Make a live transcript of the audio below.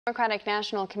Democratic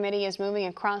National Committee is moving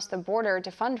across the border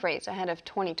to fundraise ahead of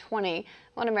 2020.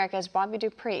 One America's Bobby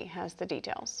Dupree has the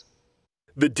details.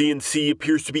 The DNC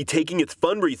appears to be taking its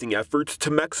fundraising efforts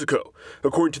to Mexico.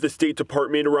 According to the State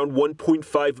Department, around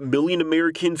 1.5 million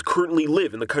Americans currently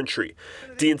live in the country.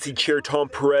 DNC Chair Tom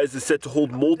Perez is set to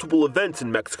hold multiple events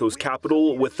in Mexico's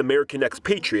capital with American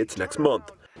expatriates next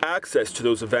month. Access to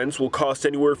those events will cost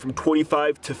anywhere from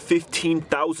 $25,000 to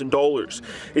 $15,000.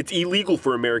 It's illegal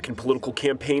for American political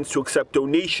campaigns to accept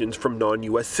donations from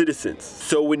non-U.S. citizens.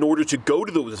 So in order to go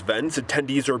to those events,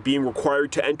 attendees are being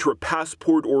required to enter a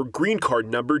passport or green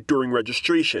card number during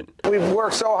registration. We've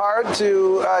worked so hard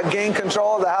to gain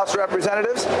control of the House of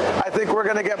Representatives. I think we're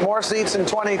going to get more seats in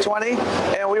 2020,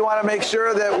 and we want to make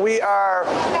sure that we are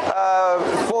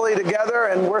fully together,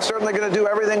 and we're certainly going to do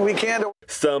everything we can to.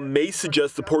 Some may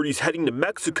suggest the party's heading to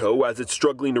Mexico as it's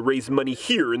struggling to raise money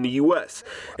here in the U.S.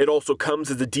 It also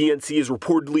comes as the DNC is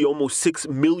reportedly almost $6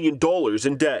 million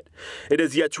in debt. It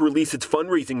has yet to release its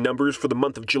fundraising numbers for the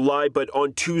month of July, but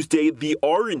on Tuesday, the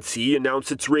RNC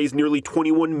announced it's raised nearly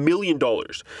 $21 million.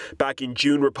 Back in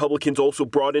June, Republicans also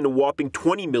brought in a whopping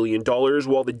 $20 million,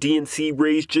 while the DNC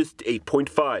raised just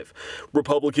 $8.5.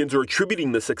 Republicans are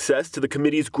attributing the success to the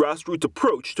committee's grassroots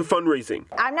approach to fundraising.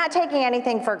 I'm not taking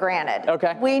anything for granted.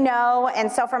 Okay. We know,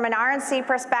 and so from an RNC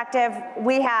perspective,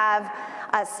 we have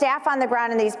staff on the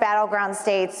ground in these battleground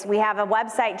states. We have a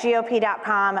website,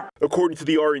 GOP.com. According to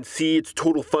the RNC, its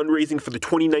total fundraising for the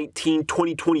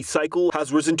 2019-2020 cycle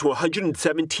has risen to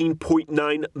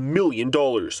 $117.9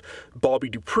 million. Bobby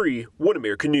Dupree, One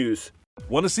America News.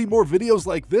 Want to see more videos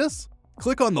like this?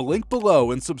 Click on the link below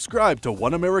and subscribe to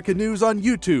One America News on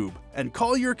YouTube. And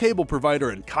call your cable provider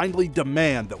and kindly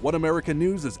demand that One America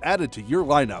News is added to your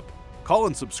lineup. Call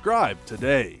and subscribe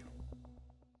today.